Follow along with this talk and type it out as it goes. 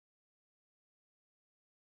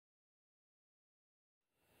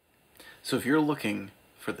So if you're looking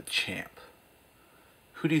for the champ,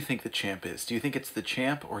 who do you think the champ is? Do you think it's the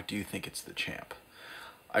champ, or do you think it's the champ?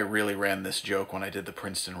 I really ran this joke when I did the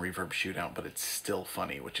Princeton Reverb Shootout, but it's still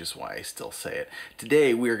funny, which is why I still say it.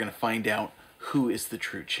 Today we are going to find out who is the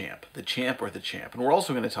true champ or the champ. And we're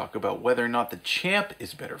also going to talk about whether or not the champ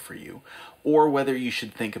is better for you, or whether you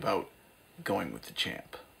should think about going with the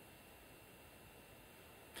champ.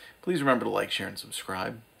 Please remember to like, share, and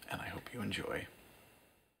subscribe, and I hope you enjoy.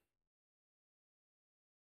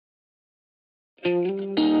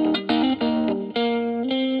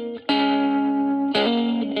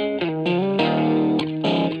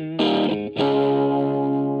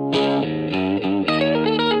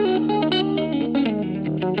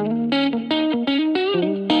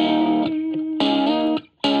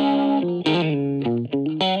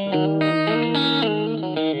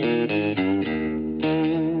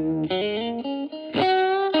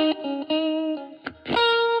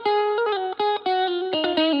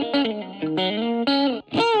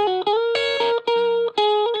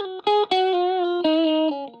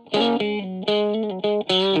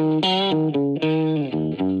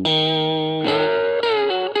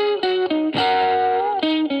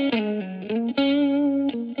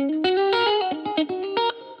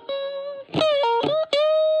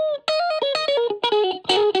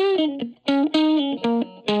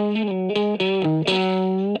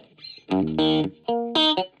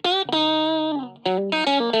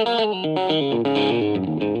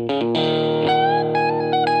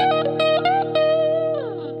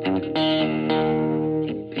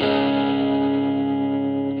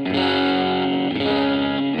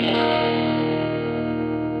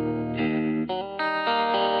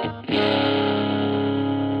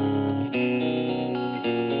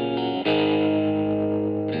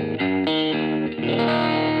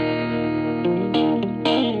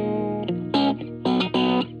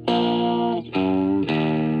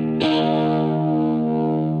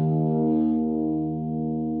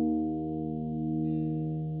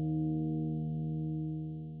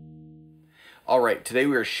 Alright, today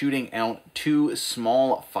we are shooting out two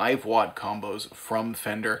small 5-watt combos from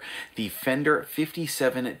Fender. The Fender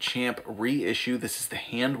 57 Champ reissue, this is the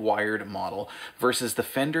hand-wired model, versus the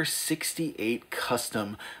Fender 68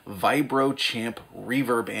 Custom Vibro Champ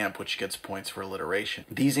Reverb amp, which gets points for alliteration.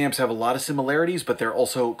 These amps have a lot of similarities, but they're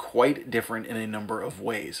also quite different in a number of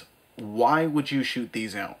ways. Why would you shoot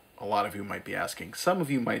these out? A lot of you might be asking. Some of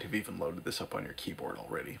you might have even loaded this up on your keyboard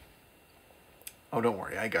already. Oh, don't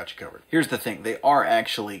worry, I got you covered. Here's the thing, they are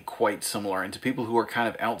actually quite similar, and to people who are kind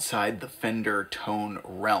of outside the Fender tone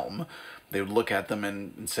realm, they would look at them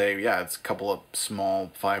and say, yeah, it's a couple of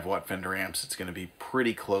small 5-watt Fender amps, it's going to be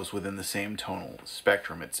pretty close within the same tonal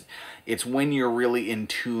spectrum. It's when you're really in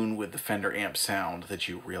tune with the Fender amp sound that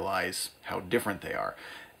you realize how different they are.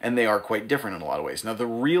 And they are quite different in a lot of ways. Now, the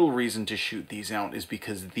real reason to shoot these out is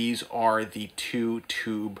because these are the two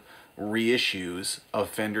tube reissues of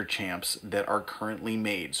Fender Champs that are currently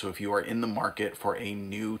made. So if you are in the market for a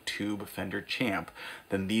new tube Fender Champ,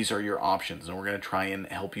 then these are your options, and we're going to try and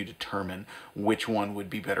help you determine which one would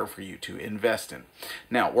be better for you to invest in.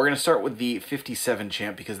 Now, we're going to start with the 57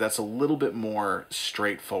 Champ because that's a little bit more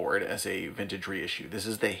straightforward as a vintage reissue. This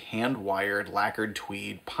is the hand-wired lacquered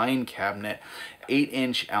tweed pine cabinet,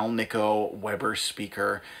 8-inch Alnico Weber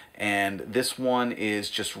speaker, and this one is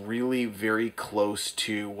just really very close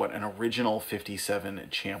to what an original 57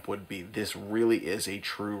 Champ would be. This really is a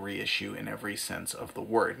true reissue in every sense of the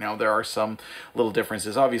word. Now, there are some little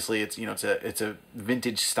differences. Obviously, it's a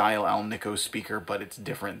vintage style Alnico speaker, but it's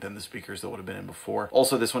different than the speakers that would have been in before.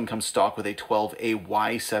 Also, this one comes stock with a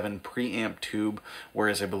 12A-Y7 preamp tube,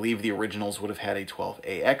 whereas I believe the originals would have had a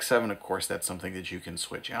 12A-X7. Of course, that's something that you can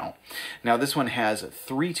switch out. Now, this one has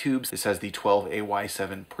 3 tubes. This has the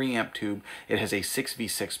 12A-Y7 preamp tube, it has a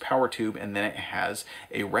 6V6 power tube, and then it has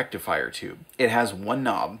a rectifier tube. It has one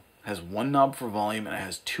knob, for volume, and it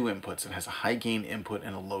has 2 inputs. It has a high gain input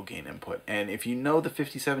and a low gain input. And if you know the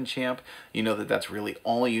 57 Champ, you know that that's really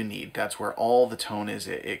all you need. That's where all the tone is.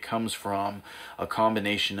 It comes from a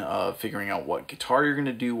combination of figuring out what guitar you're going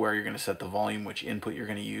to do, where you're going to set the volume, which input you're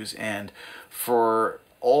going to use, and for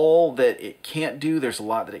all that it can't do, there's a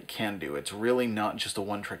lot that it can do. It's really not just a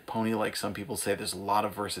one-trick pony like some people say. There's a lot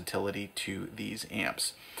of versatility to these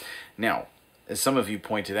amps. Now, as some of you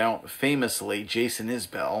pointed out, famously, Jason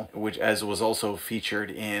Isbell, which as was also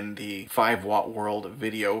featured in the 5-Watt World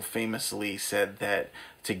video, famously said that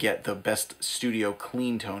to get the best studio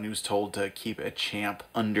clean tone, he was told to keep a Champ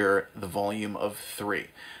under the volume of 3.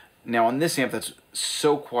 Now on this amp that's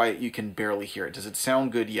so quiet you can barely hear it. Does it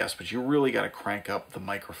sound good? Yes, but you really got to crank up the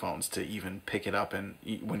microphones to even pick it up, and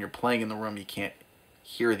when you're playing in the room you can't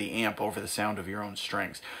hear the amp over the sound of your own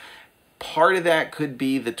strings. Part of that could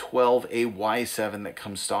be the 12AY7 that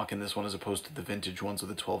comes stock in this one as opposed to the vintage ones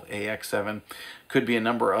with the 12AX7. Could be a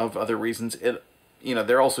number of other reasons.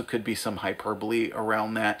 There also could be some hyperbole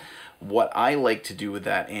around that. What I like to do with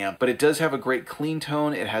that amp, but it does have a great clean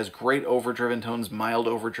tone. It has great overdriven tones, mild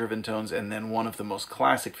overdriven tones, and then one of the most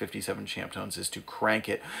classic 57 champ tones is to crank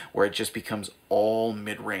it where it just becomes all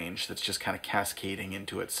mid-range. That's just kind of cascading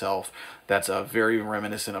into itself. That's very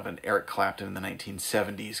reminiscent of an Eric Clapton in the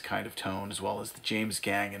 1970s kind of tone, as well as the James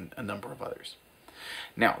Gang and a number of others.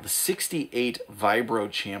 Now, the 68 Vibro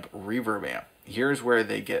Champ Reverb amp. Here's where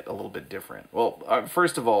they get a little bit different. Well,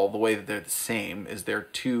 first of all, the way that they're the same is they're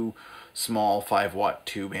two small 5-watt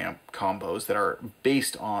tube amp combos that are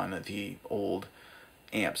based on the old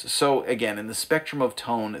amps. So again, in the spectrum of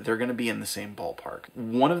tone, they're going to be in the same ballpark.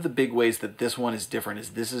 One of the big ways that this one is different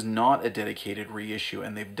is this is not a dedicated reissue,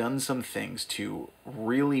 and they've done some things to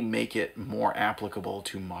really make it more applicable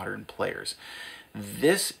to modern players.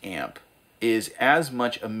 This amp is as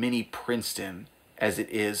much a mini Princeton as it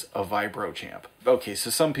is a Vibro Champ. Okay,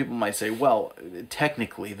 so some people might say, well,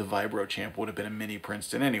 technically the Vibro Champ would have been a mini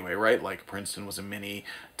Princeton anyway, right? Like Princeton was a mini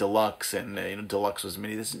Deluxe, and Deluxe was a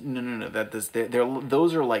mini. No.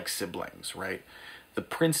 Those are like siblings, right? The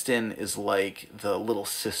Princeton is like the little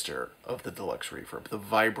sister of the Deluxe Reverb. The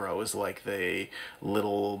Vibro is like the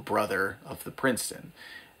little brother of the Princeton.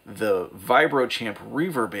 The Vibro Champ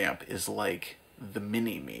Reverb amp is like the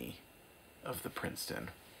mini-me of the Princeton.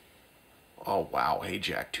 Oh, wow. Hey,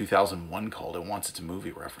 Jack, 2001 called. It wants its movie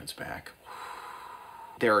reference back.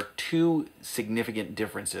 There are two significant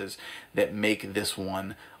differences that make this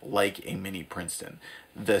one like a mini Princeton.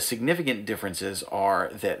 The significant differences are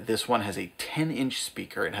that this one has a 10-inch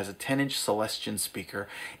speaker, it has a 10-inch Celestion speaker,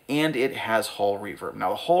 and it has hall reverb. Now,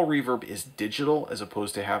 the hall reverb is digital as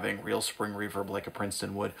opposed to having real spring reverb like a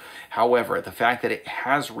Princeton would. However, the fact that it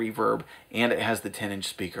has reverb and it has the 10-inch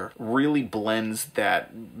speaker really blends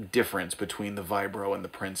that difference between the Vibro and the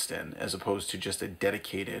Princeton, as opposed to just a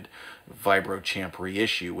dedicated Vibro Champ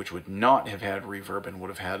reissue, which would not have had reverb and would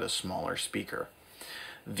have had a smaller speaker.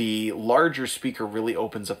 The larger speaker really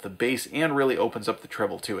opens up the bass and really opens up the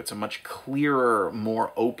treble too. It's a much clearer,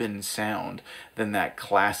 more open sound than that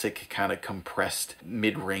classic kind of compressed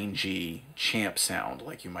mid-rangey champ sound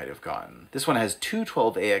like you might have gotten. This one has two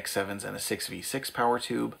 12AX7s and a 6V6 power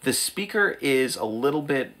tube. The speaker is a little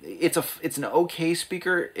bit, it's an okay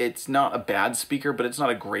speaker. It's not a bad speaker, but it's not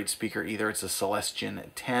a great speaker either. It's a Celestion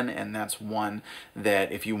 10, and that's one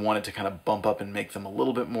that if you wanted to kind of bump up and make them a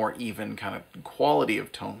little bit more even kind of quality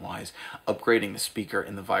of tone-wise, upgrading the speaker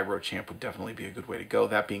in the Vibro Champ would definitely be a good way to go.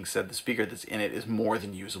 That being said, the speaker that's in it is more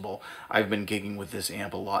than usable. I've been gigging with this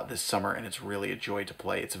amp a lot this summer, and it's really a joy to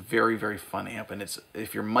play. It's a very, very fun amp, and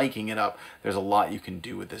if you're miking it up, there's a lot you can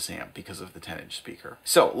do with this amp because of the 10-inch speaker.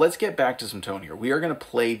 So let's get back to some tone here. We are going to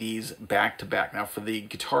play these back to back. Now, for the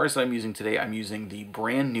guitars that I'm using today, I'm using the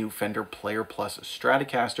brand new Fender Player Plus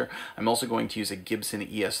Stratocaster. I'm also going to use a Gibson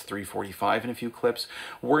ES345 in a few clips.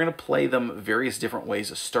 We're going to play them various different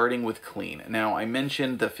ways, starting with clean. Now, I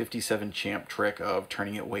mentioned the 57 champ trick of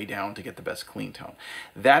turning it way down to get the best clean tone.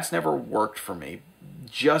 That's never worked for me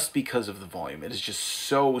just because of the volume. It is just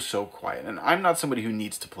so quiet. And I'm not somebody who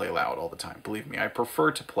needs to play loud all the time. Believe me, I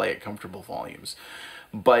prefer to play at comfortable volumes.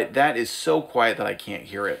 But that is so quiet that I can't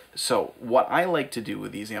hear it. So what I like to do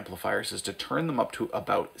with these amplifiers is to turn them up to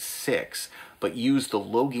about 6, but use the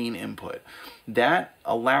low gain input. That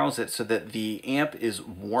allows it so that the amp is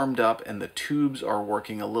warmed up and the tubes are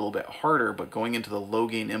working a little bit harder, but going into the low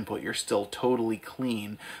gain input, you're still totally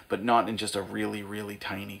clean, but not in just a really, really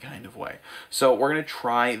tiny kind of way. So we're going to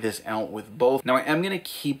try this out with both. Now, I am going to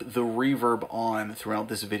keep the reverb on throughout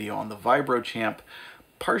this video on the Vibro Champ,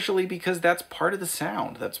 partially because that's part of the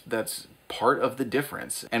sound. That's part of the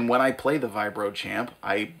difference. And when I play the Vibro Champ,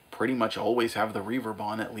 I pretty much always have the reverb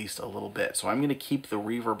on at least a little bit. So I'm going to keep the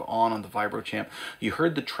reverb on the Vibro Champ. You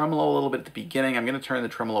heard the tremolo a little bit at the beginning. I'm going to turn the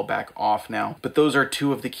tremolo back off now. But those are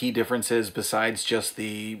two of the key differences besides just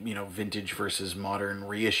the, vintage versus modern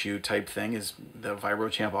reissue type thing. Is the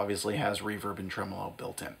Vibro Champ obviously has reverb and tremolo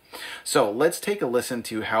built in. So let's take a listen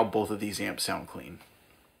to how both of these amps sound clean.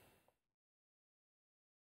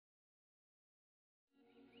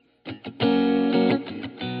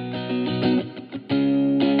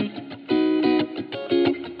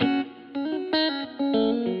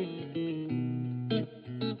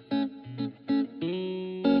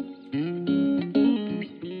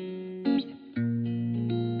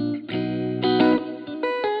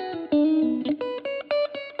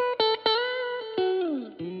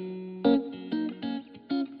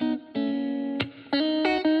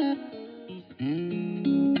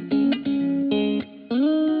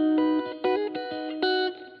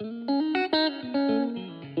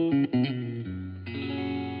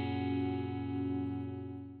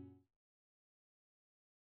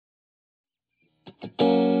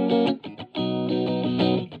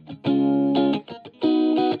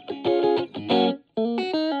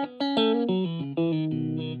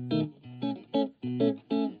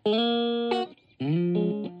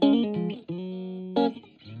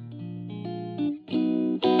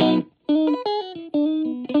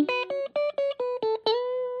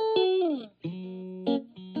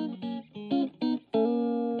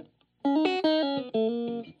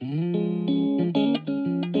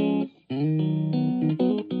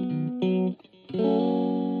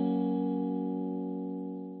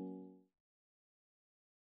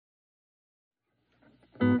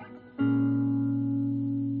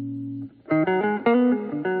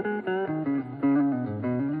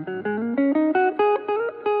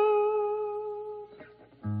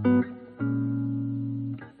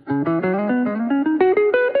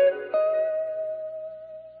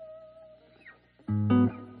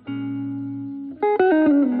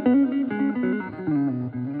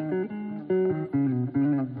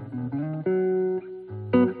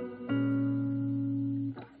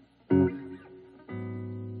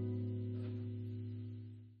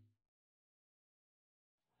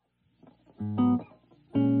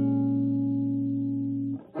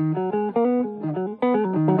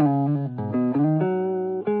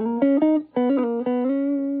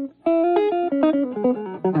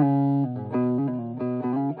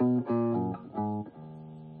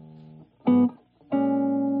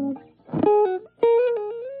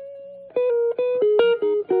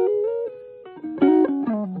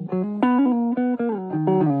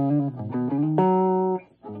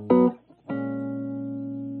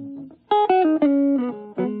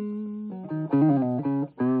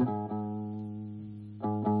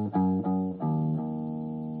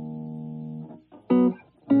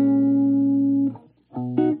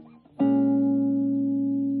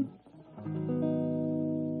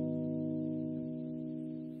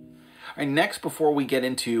 All right, next, before we get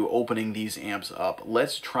into opening these amps up,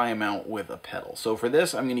 let's try them out with a pedal. So for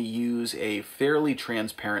this, I'm going to use a fairly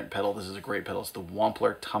transparent pedal. This is a great pedal. It's the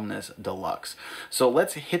Wampler Tumnus Deluxe. So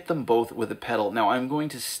let's hit them both with a pedal. Now I'm going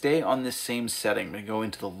to stay on this same setting. I'm going to go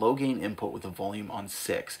into the low gain input with the volume on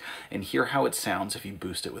 6 and hear how it sounds if you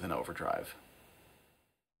boost it with an overdrive.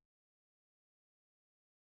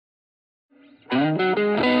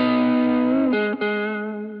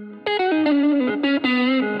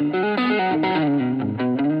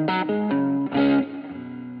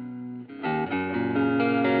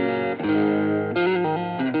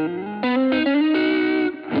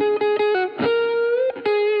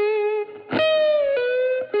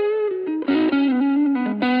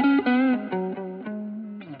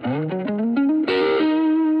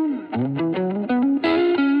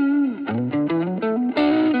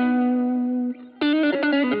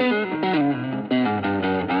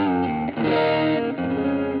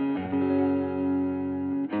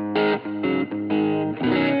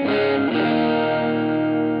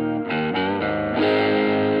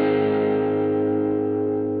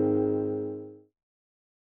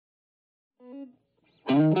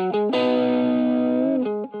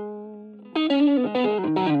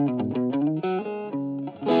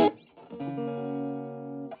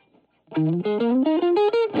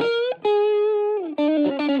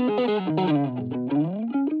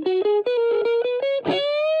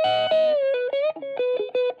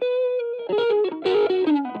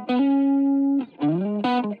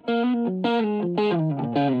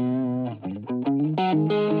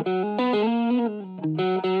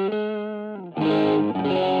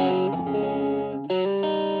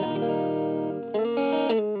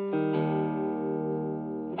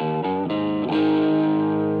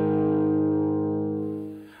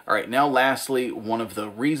 All right, now lastly, one of the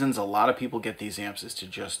reasons a lot of people get these amps is to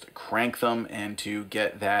just crank them and to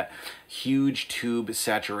get that huge tube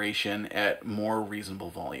saturation at more reasonable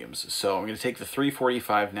volumes. So I'm going to take the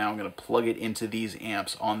 345 now, I'm going to plug it into these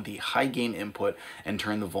amps on the high gain input and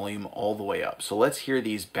turn the volume all the way up. So let's hear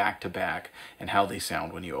these back to back and how they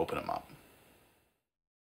sound when you open them up.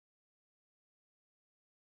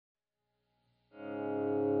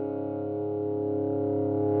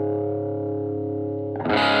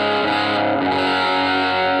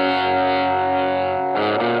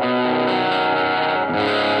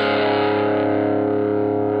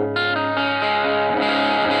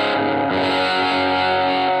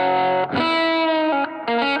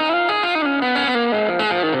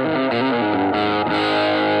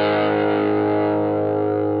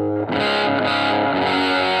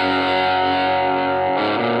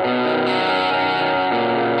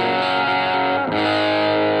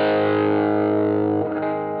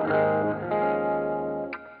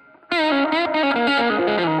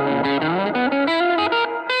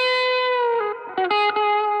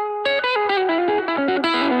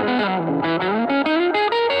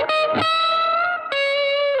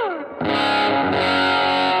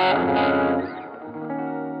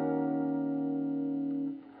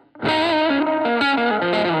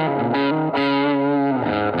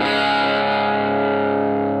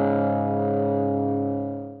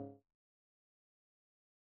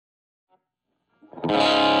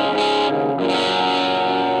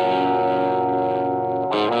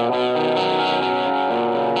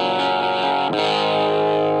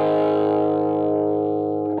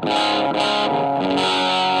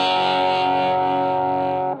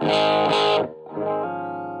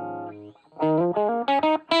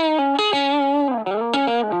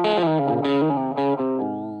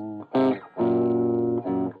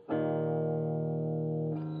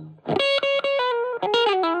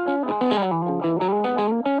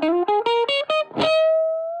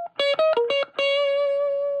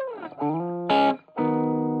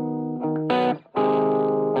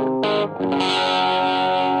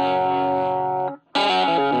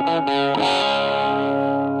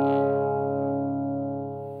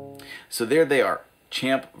 So there they are,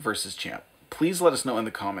 Champ versus Champ. Please let us know in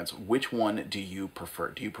the comments, which one do you prefer?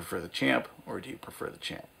 Do you prefer the Champ or do you prefer the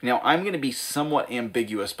Champ? Now, I'm going to be somewhat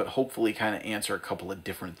ambiguous, but hopefully kind of answer a couple of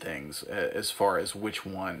different things as far as which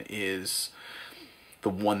one is the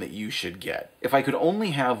one that you should get. If I could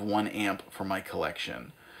only have one amp for my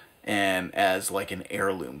collection and as like an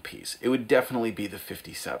heirloom piece, it would definitely be the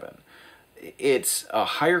 57. It's a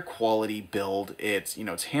higher quality build. It's, you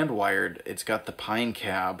know, it's hand wired. It's got the pine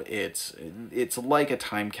cab. It's like a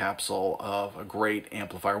time capsule of a great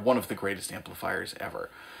amplifier, one of the greatest amplifiers ever.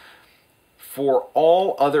 For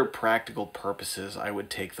all other practical purposes, I would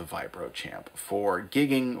take the Vibro Champ. For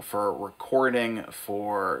gigging, for recording,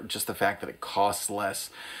 for just the fact that it costs less,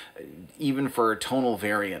 even for tonal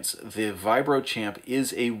variance, the Vibro Champ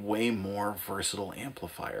is a way more versatile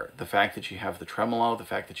amplifier. The fact that you have the tremolo, the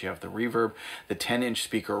fact that you have the reverb, the 10-inch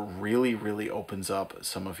speaker really opens up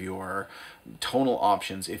some of your tonal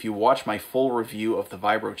options. If you watch my full review of the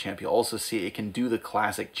Vibro Champ, you'll also see it can do the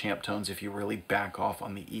classic champ tones if you really back off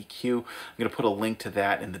on the EQ. I'm going to put a link to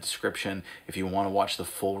that in the description if you want to watch the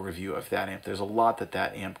full review of that amp. There's a lot that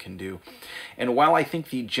that amp can do. And while I think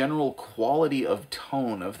the general quality of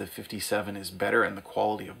tone of the 57 is better and the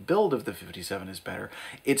quality of build of the 57 is better,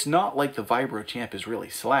 it's not like the Vibro Champ is really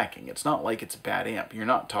slacking. It's not like it's a bad amp. You're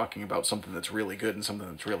not talking about something that's really good and something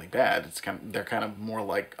that's really bad. It's they're kind of more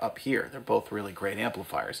like up here. They're both really great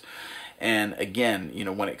amplifiers. And again, you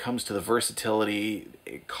know, when it comes to the versatility,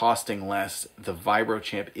 costing less, the Vibro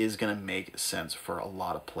Champ is going to make sense for a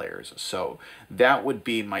lot of players. So that would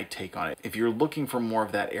be my take on it. If you're looking for more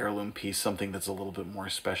of that heirloom piece, something that's a little bit more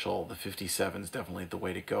special, the 57 is definitely the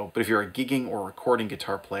way to go. But if you're a gigging or recording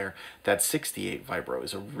guitar player, that 68 Vibro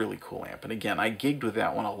is a really cool amp. And again, I gigged with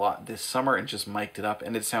that one a lot this summer and just mic'd it up,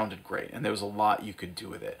 and it sounded great. And there was a lot you could do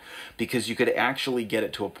with it, because you could actually get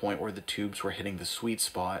it to a point where the tubes were hitting the sweet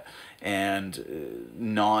spot and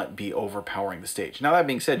not be overpowering the stage. Now, that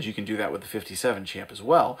being said, you can do that with the 57 Champ as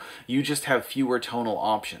well. You just have fewer tonal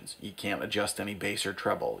options. You can't adjust any bass or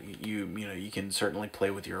treble. You know, you can certainly play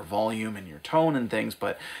with your volume and your tone and things,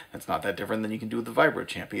 but that's not that different than you can do with the Vibro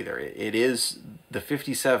Champ either. It is the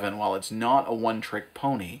 57, while it's not a one-trick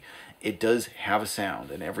pony, it does have a sound,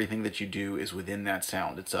 and everything that you do is within that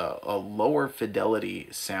sound. It's a lower fidelity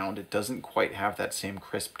sound. It doesn't quite have that same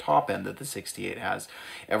crisp top end that the 68 has.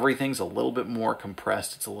 Everything's a little bit more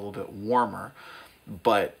compressed. It's a little bit warmer,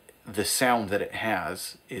 but the sound that it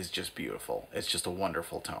has is just beautiful. It's just a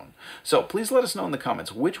wonderful tone. So please let us know in the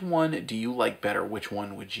comments, which one do you like better? Which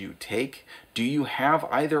one would you take? Do you have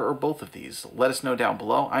either or both of these? Let us know down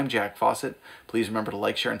below. I'm Jack Fossett. Please remember to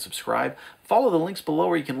like, share, and subscribe. Follow the links below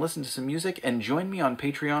where you can listen to some music, and join me on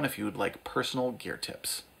Patreon if you would like personal gear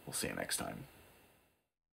tips. We'll see you next time.